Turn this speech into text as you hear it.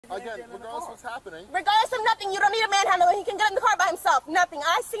Again, regardless of what's happening. Regardless of nothing, you don't need a manhandler. He can get in the car by himself. Nothing.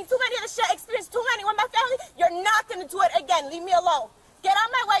 I've seen too many of the shit, experienced too many with my family. You're not going to do it again. Leave me alone. Get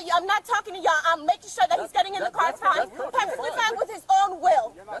out my way. I'm not talking to y'all. I'm making sure that he's getting in the car fine. Perfectly fine with his own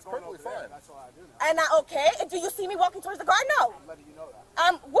will. That's perfectly fine. That's all I do now. And okay? Do you see me walking towards the car? No. I'm letting you know that.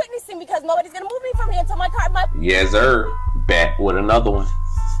 I'm witnessing because nobody's going to move me from here until my car... Yes, sir. Back with another one.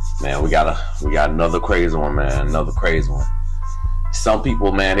 Man, we got another crazy one, man. Another crazy one. Some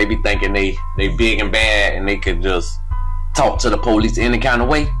people, man, they be thinking they big and bad and they could just talk to the police any kind of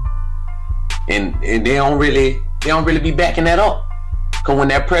way. And they don't really be backing that up. Cause when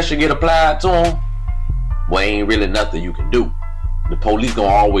that pressure get applied to them, well, ain't really nothing you can do. The police gonna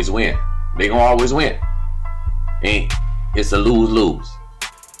always win. They gonna always win. And it's a lose-lose.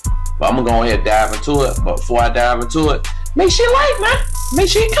 But I'm gonna go ahead and dive into it. But before I dive into it, make sure you like, man. Make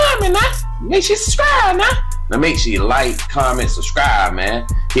sure you comment, man. Make sure you subscribe, man. Now make sure you like, comment, subscribe, man.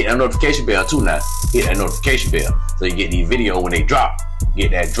 Hit that notification bell too now. Hit that notification bell so you get these videos when they drop.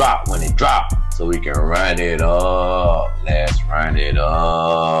 Get that drop when they drop so we can run it up. Let's run it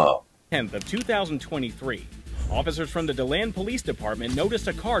up. 10th of 2023. Officers from the DeLand Police Department noticed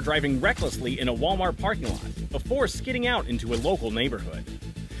a car driving recklessly in a Walmart parking lot before skidding out into a local neighborhood.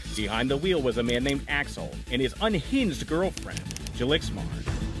 Behind the wheel was a man named Axel and his unhinged girlfriend, Jalixmar.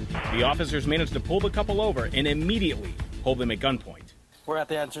 The officers managed to pull the couple over and immediately hold them at gunpoint. We're at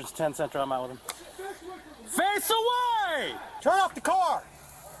the entrance 10 Center. I'm out with him. Face away! Turn off the car.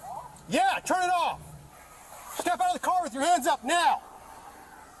 Yeah, turn it off. Step out of the car with your hands up now.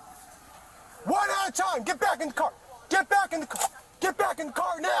 One at a time. Get back in the car. Get back in the car. Get back in the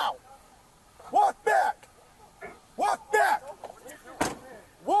car now. Walk back. Walk back.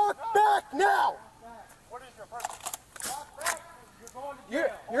 Walk back now. What is your purpose? You're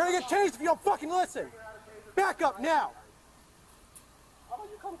gonna get chased if you don't fucking listen. Back up now. How about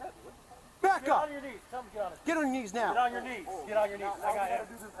you come back? Back up. Get on your knees. Tell me get on it. Get on your knees now. Get on your knees. Get on your knees. I got it.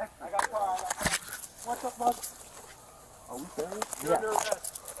 I got it. What's up, bud? Are we serious? You're under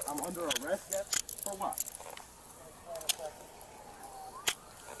arrest. I'm under arrest? Yes. For what?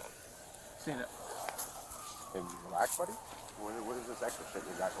 See that? Hey, relax, buddy. What is this extra shit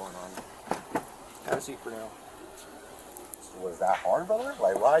you got going on? Have a seat for now. Was that hard, brother?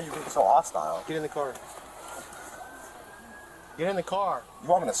 Like, why are you being so hostile? Get in the car. Get in the car. You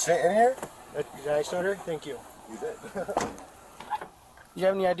want me to sit in here? Did I start her? Thank you. You did. You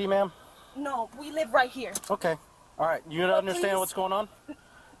have any ID, ma'am? No, we live right here. Okay. All right. You understand what's going on? You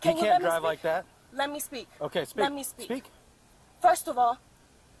can't drive like that. Let me speak. Okay, speak. Let me speak. Speak. First of all,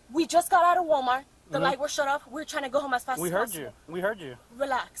 we just got out of Walmart. The light was shut off. We're trying to go home as fast as possible. We heard you.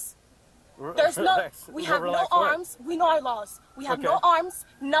 Relax. There's we have no arms. We know our laws. We have no arms,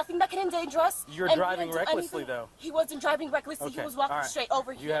 nothing that can endanger us. You're driving recklessly, though. He wasn't driving recklessly. He was walking straight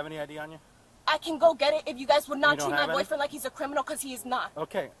over here. Do you have any ID on you? I can go get it if you guys would not treat my boyfriend like he's a criminal, because he is not.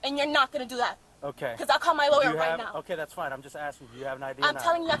 Okay. And you're not going to do that. Okay. Because I'll call my lawyer right now. Okay, that's fine. I'm just asking. Do you have an ID? I'm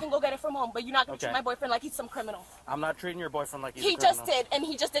telling you I can go get it from home, but you're not going to treat my boyfriend like he's some criminal. I'm not treating your boyfriend like he's a criminal. He just did, and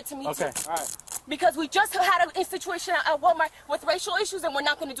he just did to me too. Okay, all right. Because we just had a situation at Walmart with racial issues, and we're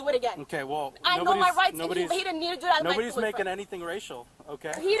not going to do it again. Okay, well, I know my rights, and he didn't need to do that. Nobody's making anything racial,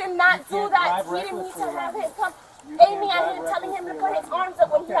 okay? He did not do that. He didn't need to have him come aiming at him, telling him to put his arms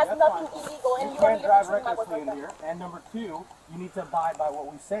up when he has nothing illegal, and you can't drive recklessly in here. And number two, you need to abide by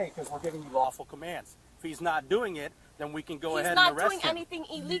what we say, because we're giving you lawful commands. If he's not doing it, then we can go ahead and arrest him. He's not doing anything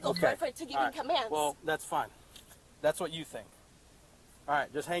illegal for to give me commands. Well, that's fine. That's what you think. All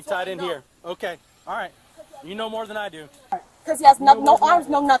right, just hang tight in here. Okay, all right. You know more than I do. Because he has no arms,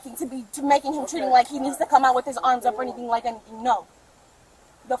 no nothing to making him treating like he needs to come out with his arms up or anything like anything. No.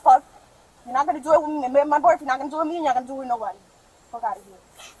 The fuck? You're not going to do it with me. My boyfriend, you're not going to do it with me, and you're not going to do it with nobody. Fuck out of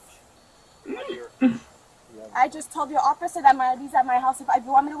here. I just told your officer that my ID's at my house. If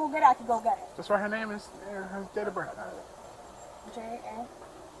you want me to go get it, I can go get it. That's why her name is, her date of birth. J-A.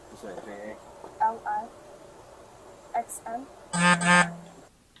 You say L-I-X-M.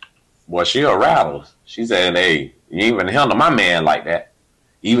 Well, she a rattle. She said, hey, you ain't even handle my man like that.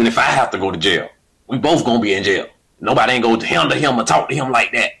 Even if I have to go to jail, we both gonna be in jail. Nobody ain't gonna handle him or talk to him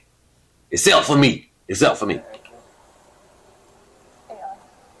like that. Except for me. Except for me.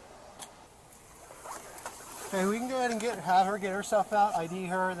 Okay, we can go ahead and have her get herself out, ID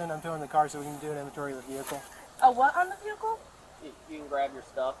her, then I'm throwing the car so we can do an inventory of the vehicle. A what on the vehicle? You can grab your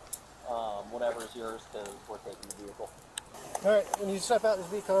stuff, whatever is yours, because we're taking the vehicle. All right, when you step out,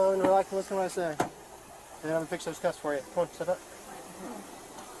 just be calm and relax and listen to what I say. And then I'm going to fix those cuffs for you. Come on, step out.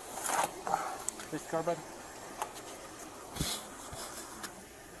 Fix the car, buddy.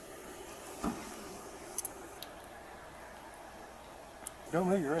 Don't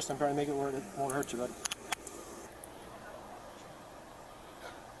move your wrist. I'm trying to make it where it won't hurt you, buddy.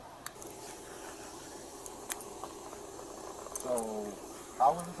 So,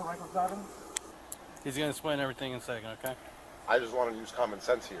 how was this a reckless driving? He's going to explain everything in a second, okay? I just want to use common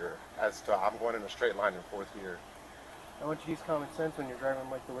sense here as to I'm going in a straight line in fourth gear. I want you to use common sense when you're driving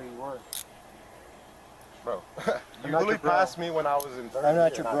like the way you were. Bro, you literally passed me when I was in third gear. I'm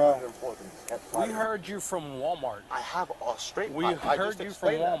not your bro. We heard you from Walmart. I have a straight We line. heard you from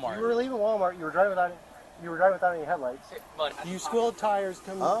Walmart. You were leaving Walmart. You were driving without any headlights. You squilled tires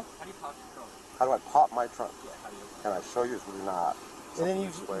coming. Huh? How do I pop my trunk? Can I show you? It's really not. And then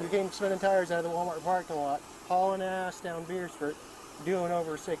you came spinning tires out of the Walmart parking lot, hauling ass down Beersford, doing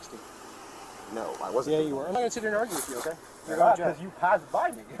over 60. No, I wasn't. Yeah, you were. I'm not going to sit here and argue with you, okay? You're not, because you passed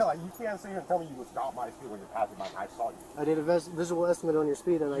by me. Like, you can't sit here and tell me you would stop my speed when you're passing by me. I saw you. I did a visual estimate on your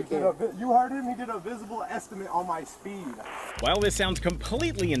speed, and I can't. You heard him? He did a visible estimate on my speed. While this sounds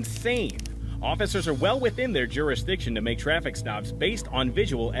completely insane, officers are well within their jurisdiction to make traffic stops based on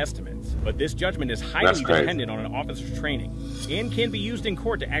visual estimates. But this judgment is highly dependent on an officer's training and can be used in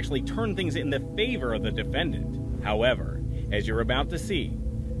court to actually turn things in the favor of the defendant. However, as you're about to see,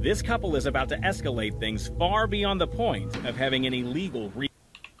 this couple is about to escalate things far beyond the point of having an illegal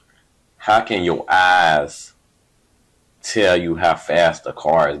How can your eyes tell you how fast the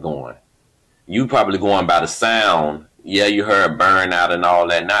car is going? You probably going by the sound. Yeah, you heard burnout and all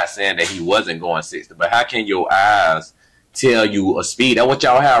that. Not saying that he wasn't going 60, but how can your eyes tell you a speed? That's what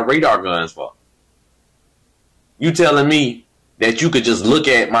y'all have radar guns for. You telling me that you could just look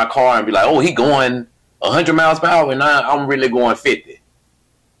at my car and be like, oh, he going 100 miles per hour and I'm really going 50.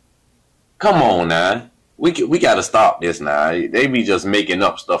 Come on now. We got to stop this now. They be just making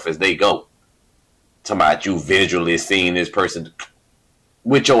up stuff as they go. Talking about you visually seeing this person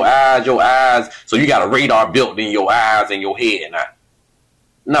with your eyes. So you got a radar built in your eyes and your head now.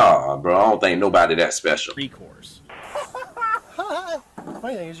 Nah, bro, I don't think nobody that special. recourse.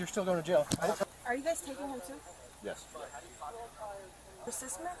 Funny thing is, you're still going to jail. Are you guys taking him too? Yes.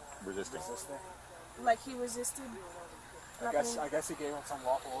 Resistment? Resisting. Like he resisted? I guess he gave him some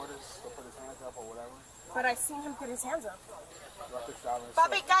lawful orders to put his hands up or whatever. But I seen him put his hands up. Reckless driving.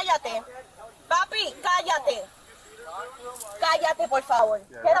 Papi, cállate. Papi, cállate. Cállate, por favor.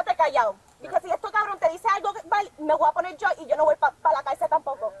 Quédate callado. Porque si esto cabrón te dice algo, me voy a poner yo y yo no voy para la cárcel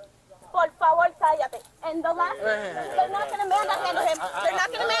tampoco. Por favor, cállate. And the last, they're not going to manhandle him. They're not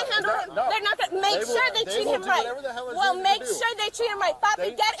going to manhandle him. They're not going to make sure they treat him right. Well, make sure they treat him right.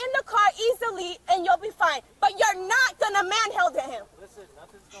 Papi, get in the car easily and you'll be fine. But you're not going to manhandle him. Listen,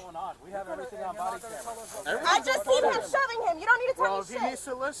 nothing's going on. We have everything on body camera. I just seen him shoving him. You don't need to tell Well, me if he shit. needs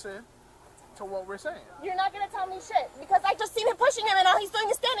to listen to what we're saying. You're not going to tell me shit. Because I just seen him pushing him and all he's doing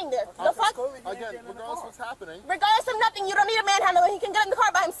is standing there. The fuck? Again, regardless of what's happening. Regardless of nothing, you don't need a manhandle and he can get in the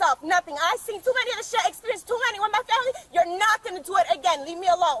car by himself. Nothing. I've seen too many of this shit, experienced too many with my family. You're not going to do it again. Leave me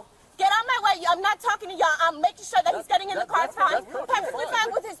alone. Get out my way. I'm not talking to y'all. I'm making sure that he's getting in the car fine. Perfectly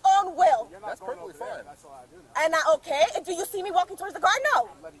fine with his own will. That's perfectly fine. And okay, do you see me walking towards the car? No.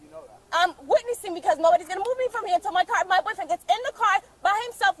 I'm witnessing because nobody's going to move me from here until my boyfriend gets in the car by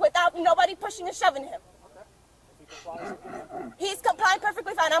himself without nobody pushing and shoving him. He's complying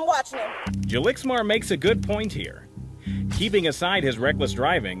perfectly fine. I'm watching him. Jalixmar makes a good point here. Keeping aside his reckless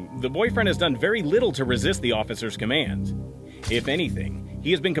driving, the boyfriend has done very little to resist the officer's commands. If anything,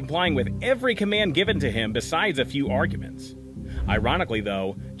 he has been complying with every command given to him besides a few arguments. Ironically,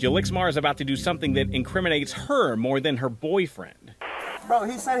 though, Jalixmar is about to do something that incriminates her more than her boyfriend. Bro,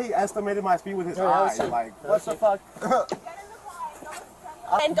 he said he estimated my speed with his eyes. Like, what the fuck?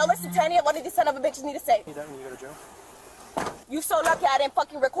 And don't listen to any of what these son of a bitches need to say. You done when you go to jail? You so lucky I didn't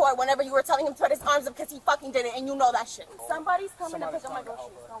fucking record whenever you were telling him to put his arms up because he fucking did it and you know that shit. Somebody's coming to pick up my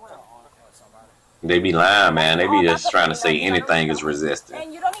groceries. Don't worry. They be lying, man. They be just trying to say anything is resisting.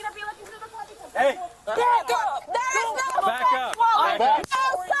 And you don't need to be looking through the car because Hey! Back up. Don't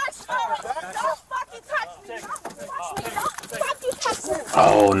touch me. Don't fucking touch me. Don't fucking touch me.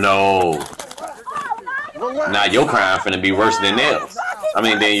 Oh no. Now your crime finna be worse than theirs. I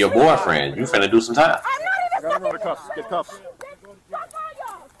mean, than your boyfriend. You finna do some time. I'm not even fucking cuffs. Get cuffs. Fuck all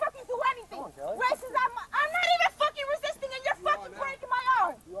y'all. Fucking do anything. I'm not even fucking resisting and you're fucking breaking my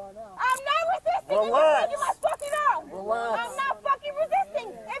arm. I'm not resisting and you're breaking my fucking arm. I'm not fucking resisting.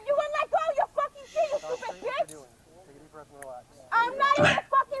 If you would let go, you're fucking see, you stupid bitch. I'm not even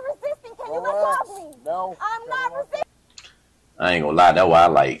fucking resisting. Can you let go of me? No. I'm not resisting. I ain't gonna lie. That's why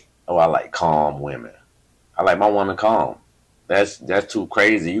I like calm women. I like my woman calm. That's too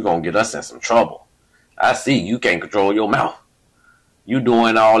crazy. You gonna get us in some trouble. I see you can't control your mouth. You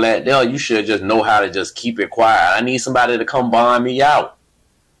doing all that there. You should just know how to just keep it quiet. I need somebody to come bond me out.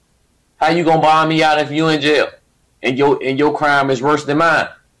 How you gonna bond me out if you in jail and your crime is worse than mine?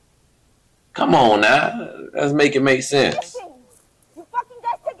 Come on now, let's make it make sense. You fucking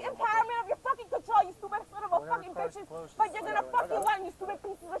guys take empowerment of your fucking control, you stupid son of a fucking bitches. But you're gonna fucking learn, you stupid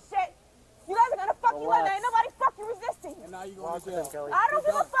pieces of shit. You guys are gonna fucking learn. Ain't nobody fucking resisting. And now you going to jail. I don't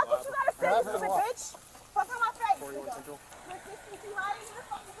give a fuck what you gotta say, you stupid bitch. Fuck on my face. Resistance, you lying in the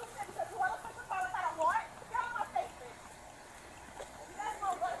fucking bitch because you wanna push the car without a warrant? Get on my face, bitch. You guys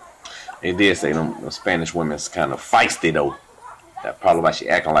know what? They did say them Spanish women's kind of feisty though. That's probably why she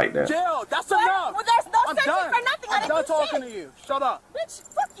acting like that. Jail, that's enough. Well, there's no I'm searching done. for nothing. I'm done talking to you. Shut up. Bitch,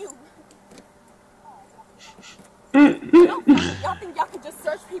 fuck you. Y'all think y'all can just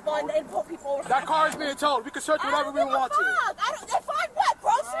search people and pull people over? That car is being towed. We can search whatever we want to. I don't. They find what?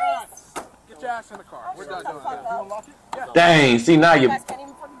 Groceries? Get your ass in the car. We're done doing that. You unlock it? Yeah. Dang, see now You you guys can't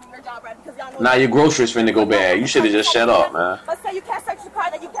even fucking do your job right because y'all know. now your groceries finna go bad. You should have just shut up, man. Let's say you can't search the car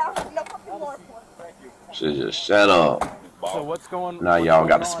that you got no fucking warrant for. Should just shut up. So what's going? Now what's y'all going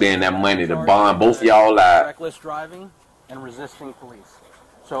got to on spend is that money to charged bond both with y'all out. reckless driving and resisting police.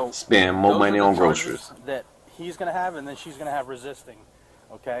 So Spend more those money are the on charges groceries. that he's gonna have, and then she's gonna have resisting.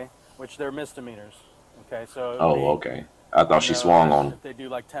 Okay, which they're misdemeanors. Okay, so. it would be, Oh, okay. I thought she you know, swung on him. If they do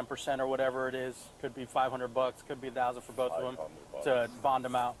like 10% or whatever it is, could be $500, could be $1,000 for both of them to bond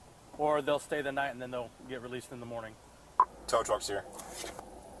them out, or they'll stay the night and then they'll get released in the morning. Tow truck's here.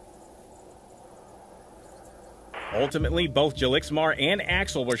 Ultimately, both Jalixmar and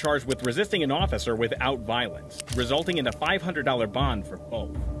Axel were charged with resisting an officer without violence, resulting in a $500 bond for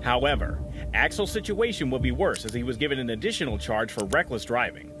both. However, Axel's situation will be worse as he was given an additional charge for reckless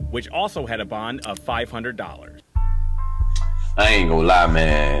driving, which also had a bond of $500. I ain't gonna lie,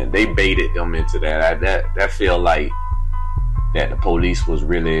 man. They baited them into that. That feel like that the police was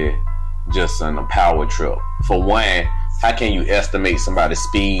really just on a power trip. For one, how can you estimate somebody's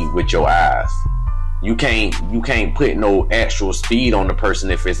speed with your eyes? You can't put no actual speed on the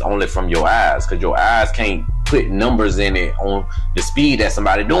person if it's only from your eyes, because your eyes can't put numbers in it on the speed that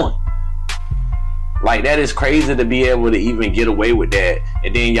somebody doing. Like, that is crazy to be able to even get away with that,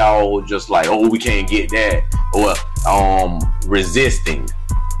 and then y'all just like, oh, we can't get that, or resisting.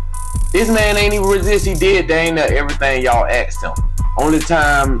 This man ain't even resist. He did dang near everything y'all asked him. Only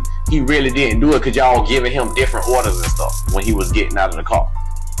time he really didn't do it because y'all giving him different orders and stuff when he was getting out of the car.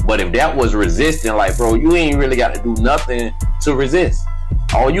 But if that was resisting, like, bro, you ain't really got to do nothing to resist.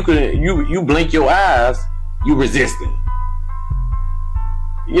 All you could, you blink your eyes, you resisting.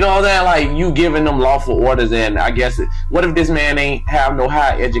 You know what I'm saying? Like, you giving them lawful orders, and I guess, what if this man ain't have no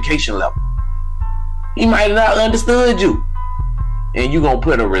high education level? He might have not understood you. And you gonna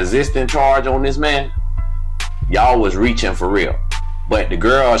put a resisting charge on this man? Y'all was reaching for real. But the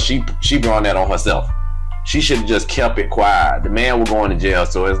girl, she brought that on herself. She should have just kept it quiet. The man was going to jail,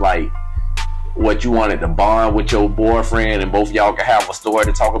 so it's like, what, you wanted to bond with your boyfriend and both y'all could have a story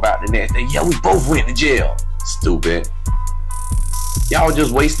to talk about the next day? Yeah, we both went to jail. Stupid. Y'all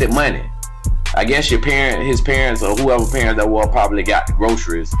just wasted money. I guess his parents, or whoever parents that were, probably got the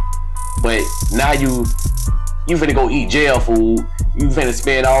groceries. But now you finna go eat jail food. You finna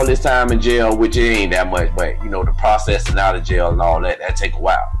spend all this time in jail, which it ain't that much, but you know, the processing out of jail and all that take a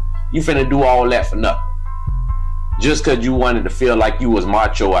while. You finna do all that for nothing. Just cause you wanted to feel like you was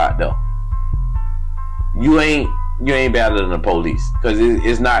macho out there. You ain't better than the police. Cause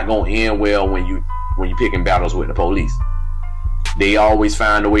it's not gonna end well when you picking battles with the police. They always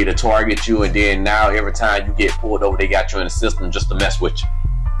find a way to target you, and then now every time you get pulled over, they got you in the system just to mess with you.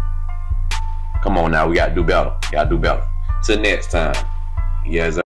 Come on now, we gotta do better. Till next time. Yes.